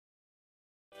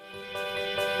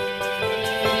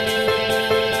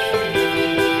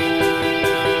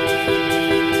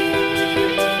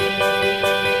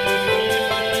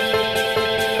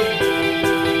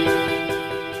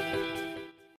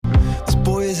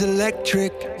is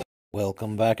electric.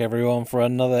 Welcome back everyone for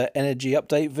another energy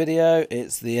update video.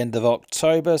 It's the end of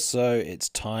October, so it's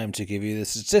time to give you the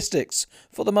statistics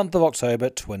for the month of October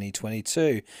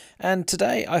 2022. And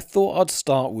today I thought I'd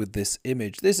start with this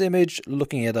image. This image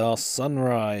looking at our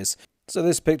sunrise. So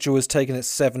this picture was taken at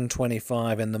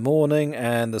 7:25 in the morning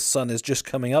and the sun is just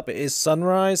coming up. It is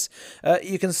sunrise.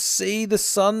 You can see the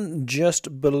sun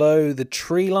just below the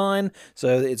tree line,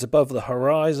 so it's above the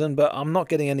horizon, but I'm not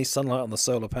getting any sunlight on the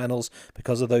solar panels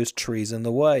because of those trees in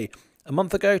the way. A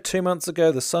month ago, 2 months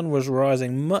ago, the sun was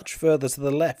rising much further to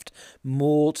the left,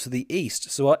 more to the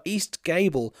east. So our east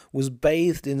gable was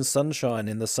bathed in sunshine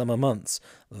in the summer months.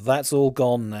 That's all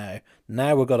gone now.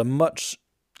 Now we've got a much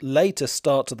later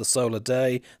start to the solar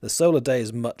day. The solar day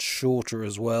is much shorter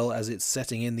as well, as it's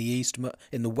setting in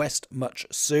the west much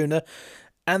sooner.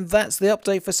 And that's the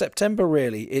update for September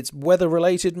really. It's weather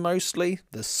related mostly.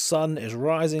 The sun is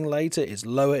rising later, it's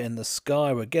lower in the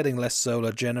sky, we're getting less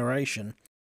solar generation.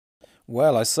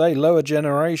 Well, I say lower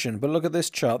generation, but look at this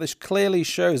chart. This clearly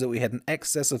shows that we had an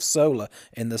excess of solar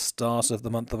in the start of the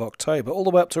month of October, all the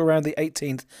way up to around the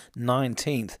 18th,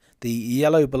 19th. The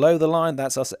yellow below the line,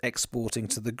 that's us exporting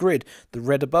to the grid. The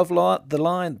red above the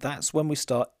line, that's when we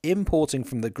start importing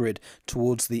from the grid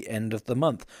towards the end of the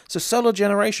month. So solar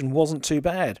generation wasn't too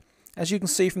bad. As you can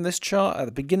see from this chart, at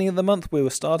the beginning of the month we were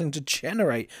starting to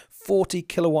generate 40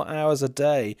 kilowatt hours a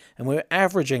day, and we were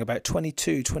averaging about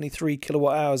 22-23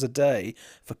 kilowatt hours a day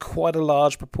for quite a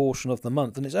large proportion of the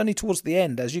month. And it's only towards the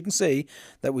end, as you can see,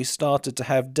 that we started to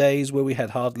have days where we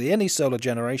had hardly any solar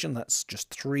generation. That's just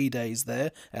 3 days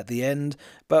there at the end,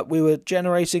 but we were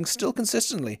generating still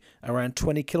consistently around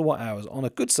 20 kilowatt hours on a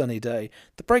good sunny day.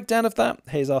 The breakdown of that,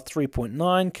 here's our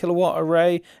 3.9 kilowatt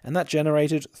array, and that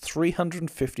generated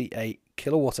 358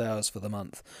 kilowatt hours for the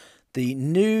month. The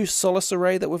new Solace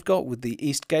array that we've got with the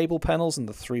east gable panels and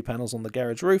the 3 panels on the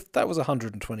garage roof, that was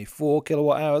 124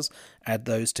 kilowatt hours. Add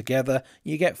those together,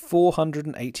 you get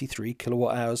 483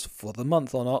 kilowatt hours for the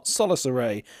month on our Solace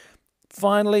array.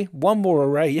 Finally, one more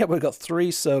array. Yeah, we've got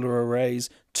 3 solar arrays,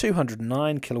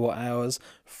 209 kilowatt hours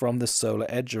from the Solar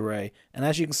Edge array. And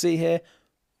as you can see here,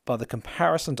 by the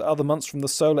comparison to other months from the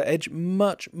Solar Edge,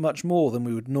 much more than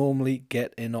we would normally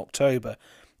get in October.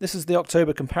 This is the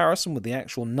October comparison with the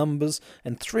actual numbers,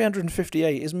 and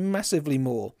 358 is massively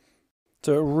more.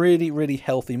 So a really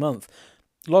healthy month.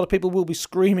 A lot of people will be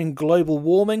screaming global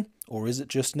warming, or is it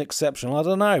just an exception? I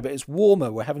don't know, but it's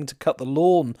warmer. We're having to cut the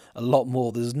lawn a lot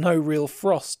more. There's no real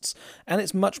frosts, and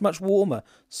it's much warmer.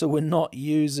 So we're not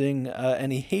using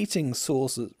any heating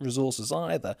resources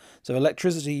either. So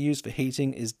electricity used for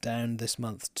heating is down this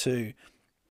month too.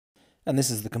 And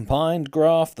this is the combined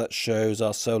graph that shows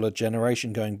our solar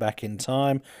generation going back in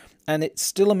time. And it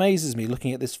still amazes me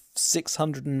looking at this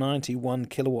 691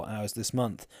 kilowatt hours this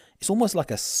month. It's almost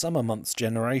like a summer month's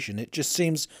generation. It just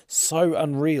seems so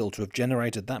unreal to have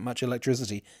generated that much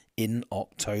electricity in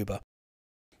October.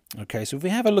 Okay, so if we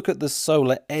have a look at the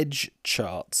Solar Edge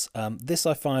charts, this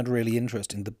I find really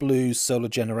interesting. The blue is solar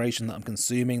generation that I'm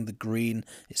consuming, the green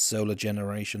is solar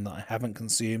generation that I haven't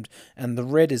consumed, and the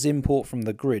red is import from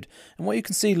the grid. And what you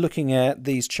can see looking at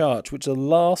these charts, which are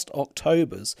last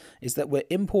October's, is that we're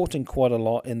importing quite a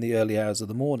lot in the early hours of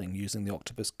the morning using the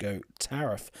Octopus Go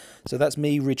tariff. So that's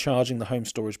me recharging the home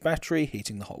storage battery,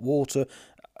 heating the hot water,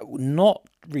 not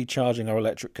recharging our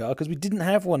electric car because we didn't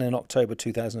have one in October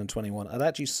 2021. I'd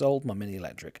actually sold my mini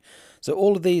electric. So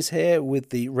all of these here with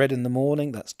the red in the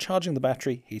morning, that's charging the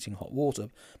battery, heating hot water.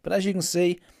 But as you can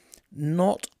see,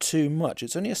 not too much.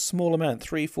 It's only a small amount.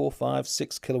 3, 4, 5,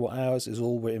 6 kilowatt hours is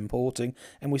all we're importing,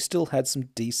 and we still had some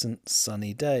decent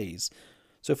sunny days.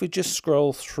 So if we just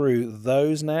scroll through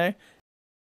those now,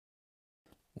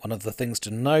 one of the things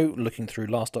to note looking through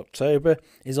last October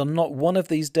is on not one of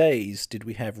these days did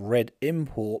we have red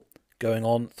import going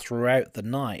on throughout the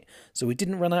night. So we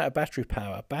didn't run out of battery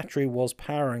power. Battery was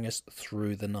powering us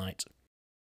through the night.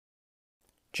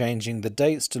 Changing the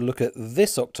dates to look at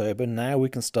this October, now we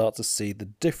can start to see the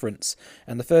difference.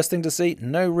 And the first thing to see,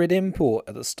 no red import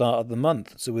at the start of the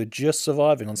month. So we're just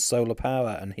surviving on solar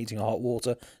power and heating hot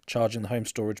water, charging the home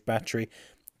storage battery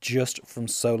just from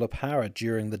solar power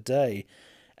during the day.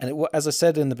 And as I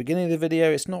said in the beginning of the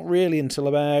video, it's not really until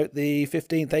about the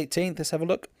 15th, 18th. Let's have a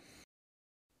look.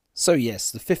 So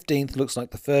yes, the 15th looks like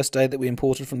the first day that we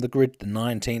imported from the grid. The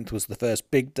 19th was the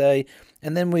first big day.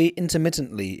 And then we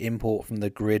intermittently import from the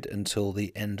grid until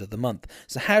the end of the month.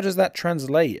 So how does that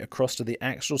translate across to the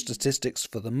actual statistics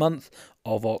for the month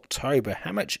of October?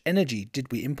 How much energy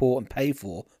did we import and pay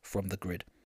for from the grid?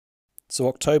 So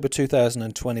October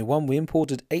 2021, we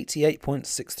imported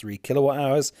 88.63 kilowatt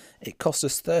hours. It cost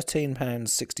us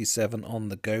 £13.67 on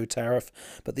the Go tariff.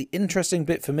 But the interesting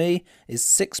bit for me is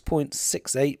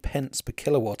 6.68 pence per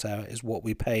kilowatt hour is what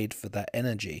we paid for that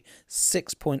energy.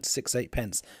 6.68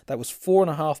 pence. That was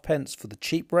 4.5 pence for the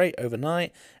cheap rate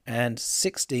overnight and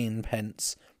 16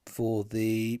 pence for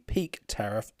the peak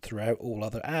tariff throughout all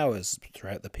other hours,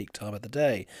 throughout the peak time of the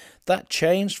day. That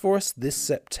changed for us this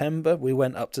September. We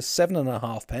went up to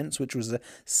 7.5 pence, which was a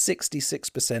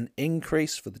 66%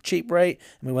 increase for the cheap rate,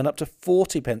 and we went up to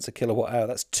 40 pence a kilowatt hour.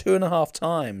 That's 2.5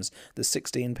 times the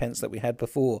 16 pence that we had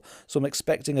before. So I'm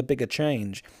expecting a bigger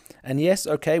change. And yes,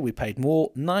 okay, we paid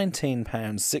more.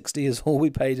 £19.60 is all we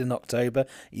paid in October.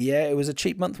 Yeah, it was a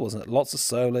cheap month, wasn't it? Lots of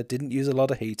solar, didn't use a lot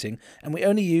of heating, and we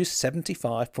only used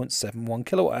 75.71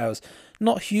 kilowatt hours.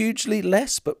 Not hugely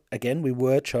less, but again, we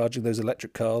were charging those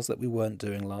electric cars that we weren't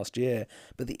doing last year.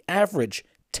 But the average,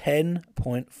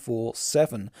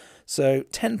 10.47. So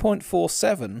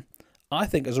 10.47, I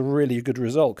think, is a really good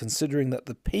result, considering that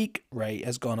the peak rate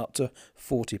has gone up to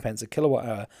 40 pence a kilowatt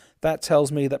hour. That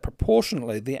tells me that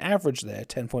proportionally, the average there,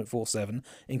 10.47,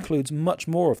 includes much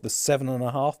more of the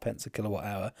 7.5 pence a kilowatt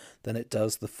hour than it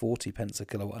does the 40 pence a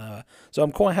kilowatt hour. So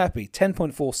I'm quite happy.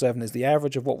 10.47 is the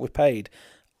average of what we've paid.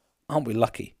 Aren't we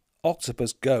lucky?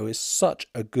 Octopus Go is such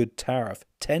a good tariff.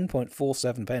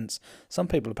 10.47 pence. Some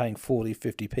people are paying 40,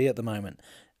 50p at the moment.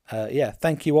 Yeah,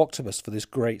 thank you, Octopus, for this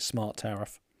great smart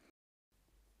tariff.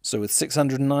 So with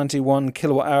 691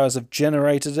 kilowatt hours of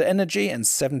generated energy and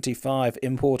 75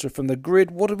 imported from the grid,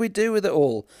 what did we do with it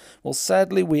all? Well,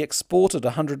 sadly, we exported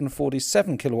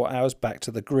 147 kilowatt hours back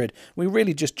to the grid. We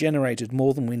really just generated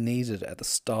more than we needed at the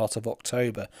start of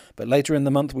October, but later in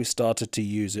the month we started to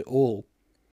use it all.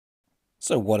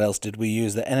 So what else did we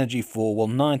use the energy for? Well,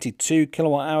 92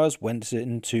 kilowatt hours went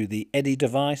into the Eddy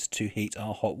device to heat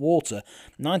our hot water.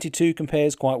 92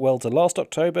 compares quite well to last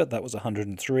October, that was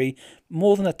 103.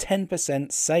 More than a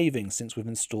 10% saving since we've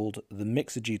installed the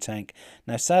Mixergy tank.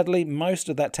 Now sadly, most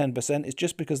of that 10% is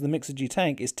just because the Mixergy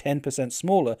tank is 10%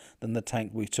 smaller than the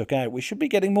tank we took out. We should be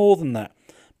getting more than that.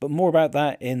 But more about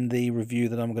that in the review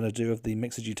that I'm going to do of the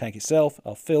Mixergy tank itself.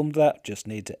 I've filmed that, just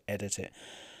need to edit it.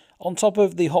 On top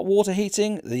of the hot water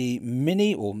heating, the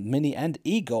Mini and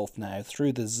e-Golf now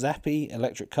through the Zappi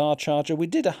electric car charger, we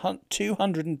did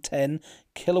 210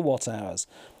 kilowatt hours.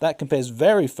 That compares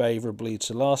very favourably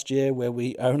to last year where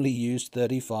we only used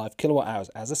 35 kilowatt hours.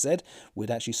 As I said,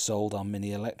 we'd actually sold our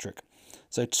Mini electric.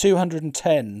 So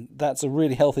 210, that's a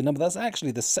really healthy number. That's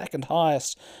actually the second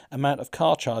highest amount of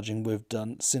car charging we've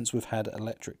done since we've had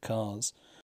electric cars.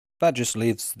 That just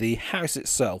leaves the house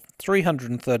itself.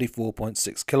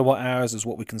 334.6 kilowatt hours is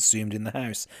what we consumed in the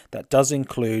house. That does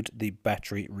include the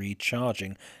battery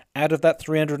recharging. Out of that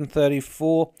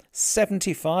 334,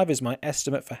 75 is my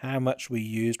estimate for how much we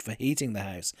used for heating the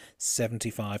house.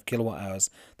 75 kilowatt hours.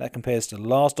 That compares to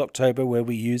last October where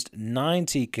we used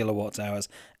 90 kilowatt hours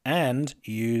and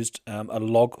used a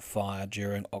log fire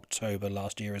during October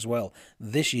last year as well.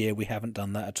 This year we haven't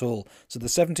done that at all. So the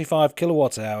 75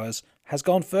 kilowatt hours has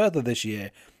gone further this year.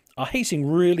 Our heating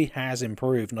really has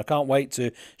improved, and I can't wait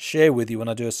to share with you when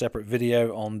I do a separate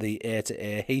video on the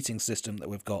air-to-air heating system that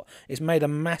we've got. It's made a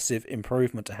massive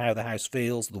improvement to how the house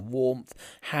feels, the warmth,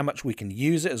 how much we can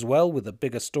use it as well with a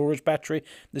bigger storage battery.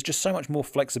 There's just so much more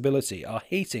flexibility. Our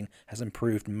heating has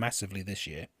improved massively this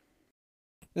year.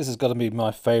 This has got to be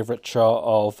my favourite chart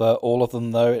of all of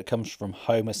them, though. It comes from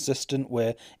Home Assistant,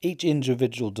 where each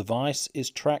individual device is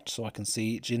tracked, so I can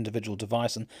see each individual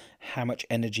device and how much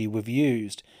energy we've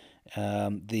used.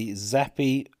 The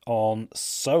Zappi on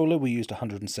solar, we used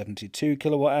 172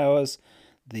 kilowatt hours.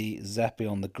 The Zappi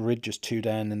on the grid, just two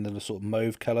down in the sort of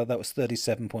mauve colour, that was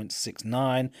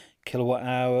 37.69 kilowatt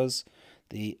hours.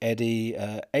 The Eddy,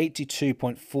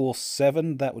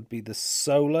 82.47, that would be the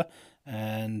solar.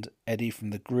 And Eddy from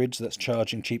the grid, so that's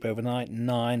charging cheap overnight,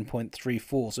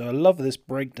 9.34. So I love this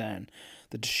breakdown.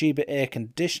 The Toshiba air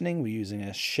conditioning, we're using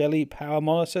a Shelly power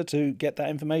monitor to get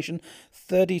that information,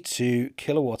 32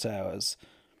 kilowatt hours.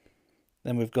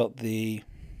 Then we've got the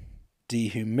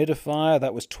dehumidifier,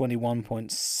 that was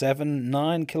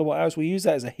 21.79 kilowatt hours. We use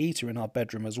that as a heater in our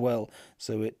bedroom as well,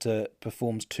 so it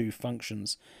performs two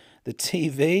functions. The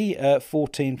TV,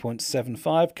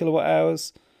 14.75 kilowatt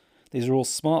hours. These are all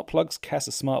smart plugs,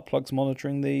 Casa smart plugs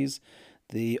monitoring these.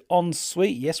 The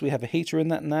ensuite, yes, we have a heater in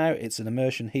that now. It's an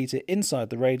immersion heater inside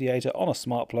the radiator on a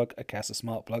smart plug, a Casa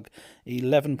smart plug.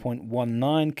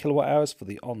 11.19 kilowatt hours for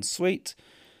the ensuite.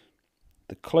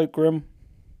 The cloakroom,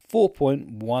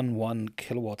 4.11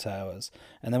 kilowatt hours.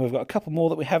 And then we've got a couple more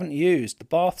that we haven't used. The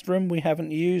bathroom we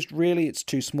haven't used, really, it's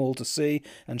too small to see.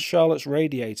 And Charlotte's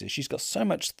radiator, she's got so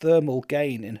much thermal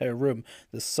gain in her room.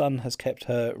 The sun has kept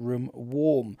her room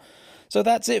warm. So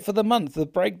that's it for the month, the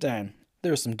breakdown.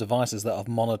 There are some devices that I've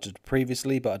monitored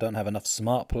previously, but I don't have enough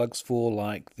smart plugs for,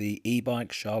 like the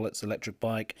e-bike, Charlotte's electric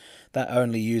bike. That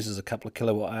only uses a couple of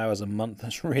kilowatt hours a month.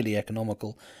 That's really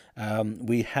economical.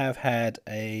 We have had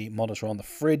a monitor on the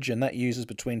fridge, and that uses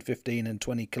between 15 and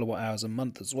 20 kilowatt hours a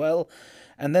month as well.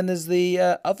 And then there's the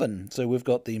oven. So we've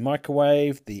got the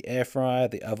microwave, the air fryer,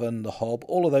 the oven, the hob,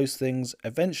 all of those things.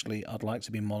 Eventually, I'd like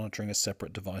to be monitoring as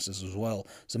separate devices as well.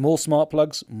 So more smart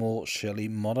plugs, more Shelley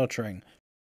monitoring.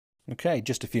 Okay,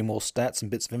 just a few more stats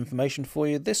and bits of information for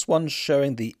you. This one's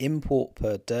showing the import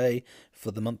per day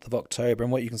for the month of October.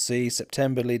 And what you can see,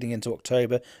 September leading into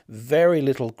October, very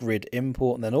little grid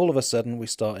import. And then all of a sudden we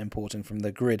start importing from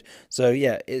the grid. So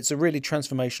yeah, it's a really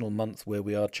transformational month where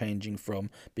we are changing from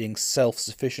being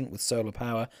self-sufficient with solar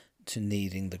power to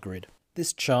needing the grid.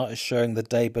 This chart is showing the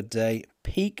day-by-day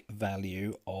peak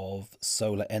value of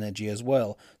solar energy as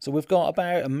well. So we've got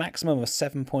about a maximum of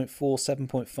 7.4,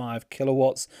 7.5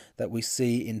 kilowatts that we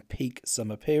see in peak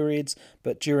summer periods.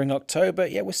 But during October,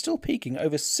 yeah, we're still peaking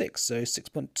over 6. So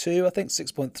 6.2, I think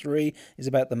 6.3 is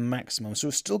about the maximum. So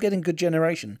we're still getting good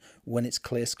generation when it's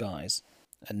clear skies.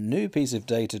 A new piece of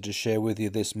data to share with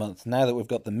you this month. Now that we've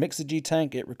got the Mixergy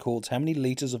tank, it records how many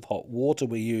litres of hot water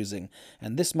we're using.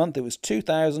 And this month it was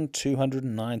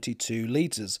 2,292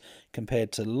 litres,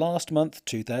 compared to last month,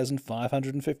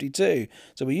 2,552.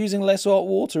 So we're using less hot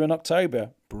water in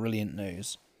October. Brilliant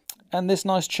news. And this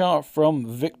nice chart from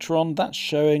Victron, that's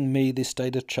showing me the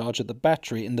state of charge of the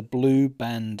battery in the blue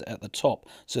band at the top.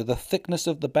 So the thickness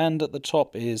of the band at the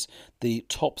top is the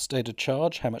top state of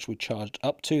charge, how much we charged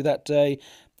up to that day.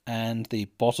 And the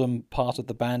bottom part of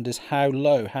the band is how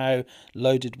low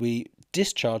did we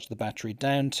discharge the battery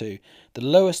down to. The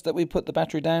lowest that we put the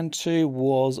battery down to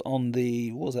was on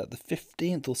the, what was that, the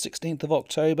 15th or 16th of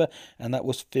October, and that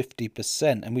was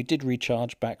 50%, and we did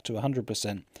recharge back to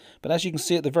 100%. But as you can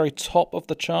see at the very top of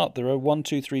the chart, there are 1,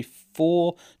 2, 3,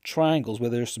 4 triangles where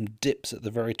there are some dips at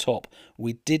the very top.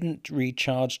 We didn't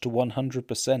recharge to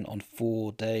 100% on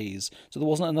 4 days, so there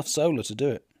wasn't enough solar to do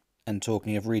it. And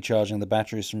talking of recharging the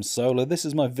batteries from solar, this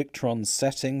is my Victron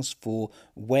settings for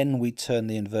when we turn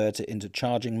the inverter into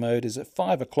charging mode. Is at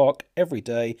 5 o'clock every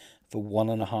day for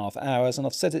 1.5 hours, and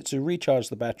I've set it to recharge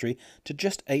the battery to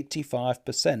just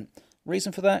 85%.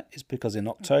 Reason for that is because in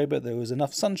October there was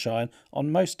enough sunshine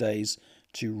on most days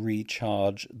to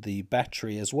recharge the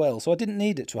battery as well. So I didn't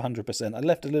need it to 100%. I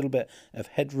left a little bit of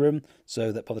headroom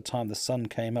so that by the time the sun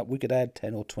came up we could add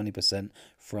 10 or 20%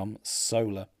 from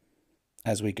solar.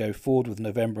 As we go forward with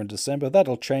November and December,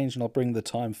 that'll change, and I'll bring the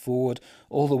time forward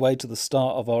all the way to the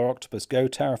start of our Octopus Go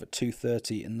tariff at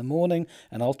 2:30 in the morning,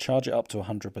 and I'll charge it up to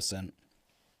 100%.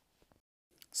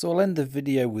 So I'll end the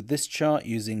video with this chart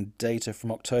using data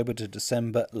from October to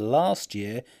December last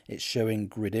year. It's showing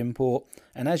grid import,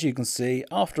 and as you can see,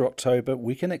 after October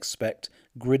we can expect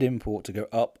grid import to go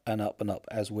up and up and up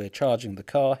as we're charging the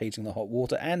car, heating the hot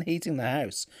water and heating the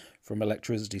house from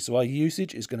electricity. So our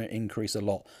usage is going to increase a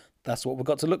lot. That's what we've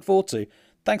got to look forward to.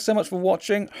 Thanks so much for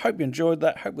watching. Hope you enjoyed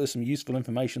that. Hope there's some useful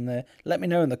information there. Let me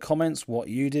know in the comments what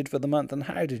you did for the month and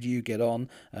how did you get on.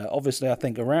 Obviously, I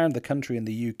think around the country in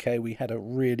the UK, we had a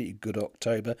really good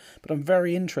October, but I'm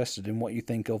very interested in what you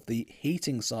think of the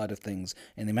heating side of things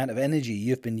and the amount of energy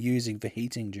you've been using for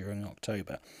heating during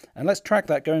October. And let's track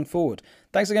that going forward.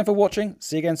 Thanks again for watching.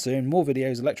 See you again soon. More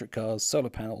videos, electric cars, solar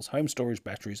panels, home storage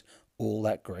batteries, all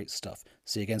that great stuff.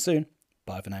 See you again soon.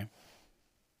 Bye for now.